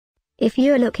If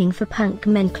you're looking for punk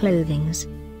men clothings,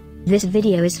 this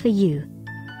video is for you.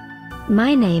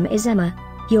 My name is Emma,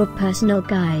 your personal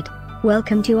guide.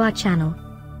 Welcome to our channel.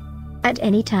 At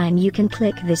any time you can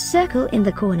click this circle in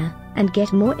the corner, and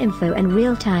get more info and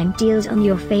real-time deals on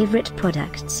your favorite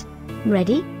products.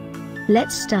 Ready?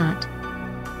 Let's start.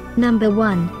 Number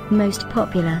 1, Most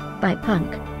Popular, by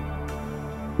Punk.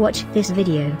 Watch this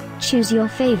video, choose your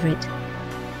favorite.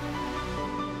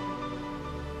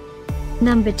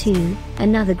 Number 2,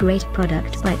 another great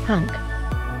product by Punk.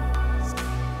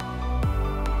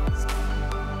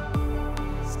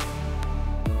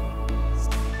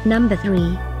 Number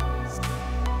 3.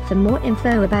 For more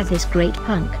info about this great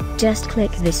punk, just click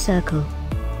this circle.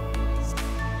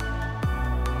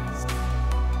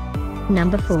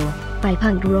 Number 4, by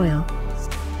Punk Royal.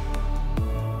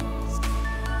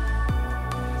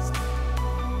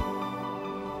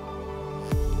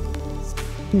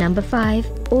 Number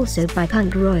 5, also by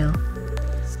Punk Royal.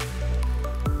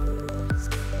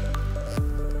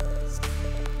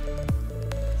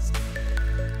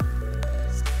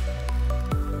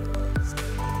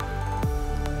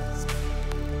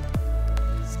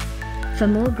 For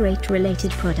more great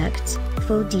related products,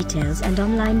 full details and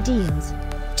online deals,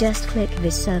 just click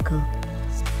this circle.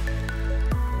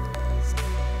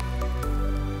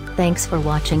 Thanks for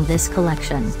watching this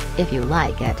collection. If you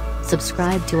like it,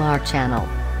 subscribe to our channel.